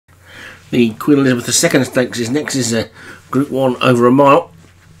The Queen Elizabeth II Stakes is next. Is a Group 1 over a mile.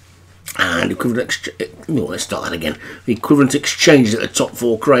 And equivalent let's start that again. The equivalent exchanges at the top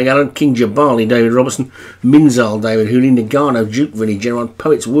 4: Craig Allen, King Jabali, David Robertson, Minzal, David Hooley, Nagano, Duke, Vinnie Gerard,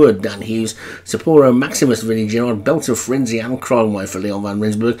 Poet's Word, Dan Hughes, Sapporo Maximus, Vinnie Gerard, Belter Frenzy and Cronway for Leon Van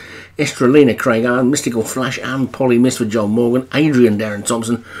Rensburg, Estrelina, Craig Allen, Mystical Flash and Polly Miss for John Morgan, Adrian, Darren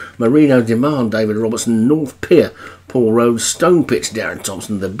Thompson, Marino Demand, David Robertson, North Pier, Paul Rhodes, Stone Pits, Darren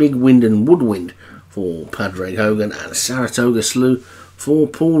Thompson, The Big Wind and Woodwind for Padraig Hogan, and Saratoga Slough for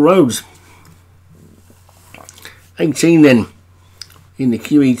Paul Rhodes. 18 then in the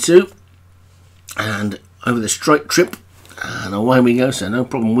QE2, and over the straight trip, and away we go, so no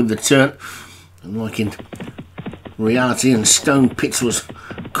problem with the turn. And like in reality, and Stone Pits was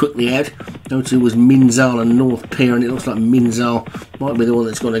quickly out. No two was Minzal and North Pier, and it looks like Minzal might be the one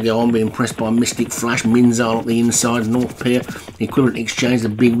that's going to go on, being pressed by Mystic Flash. Minzal up the inside, North Pier, the equivalent exchange, The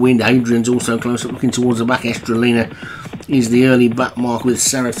Big Wind. Adrian's also close up, looking towards the back. Estrelina is the early back mark with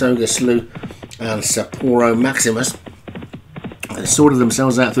Saratoga Slough and Sapporo Maximus. They sorted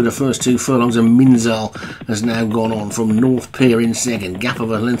themselves out through the first 2 furlongs, and Minzal has now gone on from North Pier in second. Gap of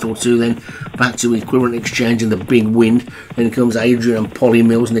a length or 2 then back to equivalent exchange and The Big Wind. Then comes Adrian and Polly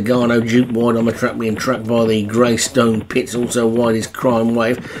Mills. Nagano Duke wide on the track, being tracked by the Grey Stone Pits. Also wide is Crime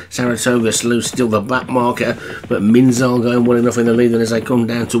Wave. Saratoga Slough still the back marker, but Minzal going well enough in the lead. And as they come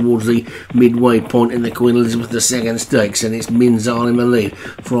down towards the midway point in the Queen Elizabeth II Stakes, and it's Minzal in the lead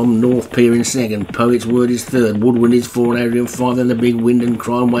from North Pier in second. Poet's Word is third. Woodwind is 4, and Adrian 5. Then The Big Wind and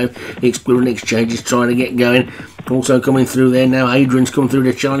Crime Wave. Equivalent exchange is trying to get going. Also coming through there now, Adrian's come through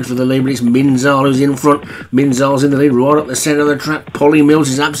to challenge for the lead, but it's Minzal who's in front. Minzal's in the lead right up the centre of the track. Polly Mills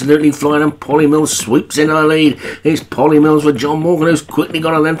is absolutely flying, and Polly Mills sweeps into the lead. It's Polly Mills for John Morgan, who's quickly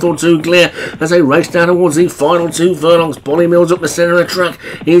got a length or 2 clear as they race down towards the final 2 furlongs. Polly Mills up the centre of the track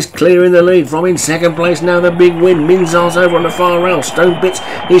is clear in the lead. From in second place now, The Big Wind. Minzal's over on the far rail. Stone Pits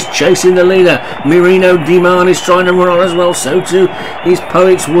is chasing the leader. Marino Demand is trying to run on as well. So too is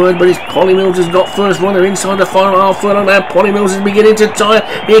Poet's Word, but it's Polly Mills has got first run. They're inside the final half furlong now. Polly Mills is beginning to tire.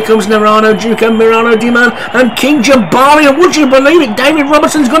 Here comes Narano Duke and Mirano Demand and King Jabali. And would you believe it? David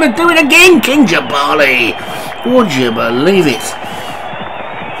Robertson's going to do it again. King Jabali. Would you believe it?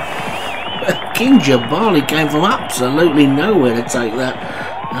 King Jabali came from absolutely nowhere to take that.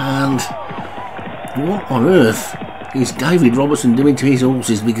 And what on earth is David Robertson doing to his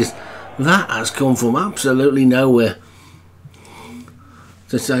horses? Because that has come from absolutely nowhere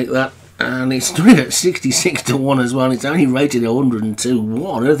to take that. And it's doing it at 66 to 1 as well. It's only rated 102. What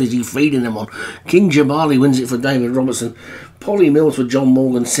on earth is he feeding them on? King Jabali wins it for David Robertson. Polly Mills for John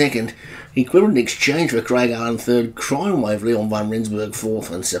Morgan second. Equivalent exchange for Craig Allen third. Crime Wave Leon Van Rensburg fourth.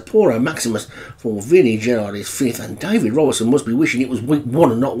 And Sapporo Maximus for Vinnie Gerard is fifth. And David Robertson must be wishing it was week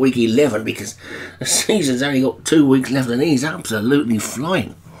 1 and not week 11, because the season's only got 2 weeks left and he's absolutely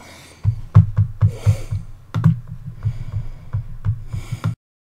flying.